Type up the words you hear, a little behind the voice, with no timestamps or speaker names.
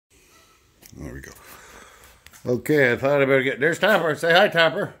There we go. Okay, I thought I better get... There's Tapper. Say hi,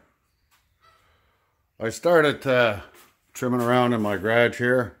 Tapper. I started trimming around in my garage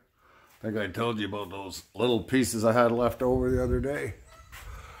here. I think I told you about those little pieces I had left over the other day.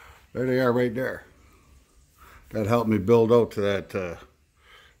 There they are right there. That helped me build out to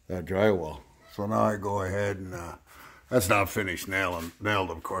that drywall. So now I go ahead and... that's not finished nailed,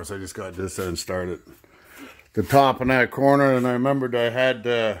 of course. I just got this and started the top in that corner. And I remembered I had...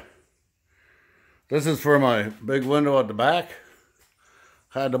 this is for my big window at the back.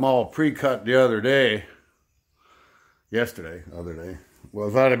 Had them all pre-cut the other day. Other day. Well,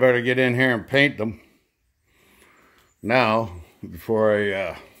 I thought I better get in here and paint them now before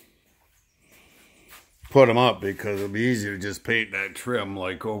I put them up, because it'll be easier to just paint that trim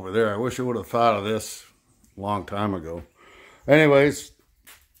like over there. I wish I would have thought of this a long time ago. Anyways,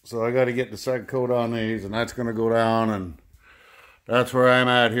 so I got to get the second coat on these, and that's going to go down, and that's where I'm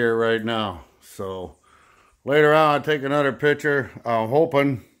at here right now. So later on I'll take another picture. I'm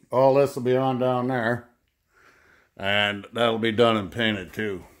hoping all this will be on down there, and that'll be done and painted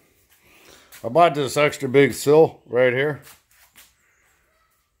too. I bought this extra big sill right here.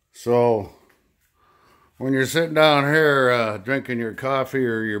 So when you're sitting down here drinking your coffee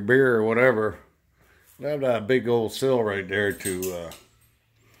or your beer or whatever, you have that big old sill right there to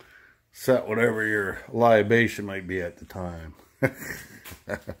set whatever your libation might be at the time.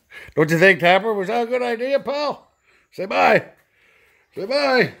 Don't you think, Tapper? Was that a good idea, pal? Say bye. Say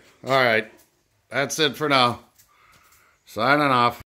bye. All right. That's it for now. Signing off.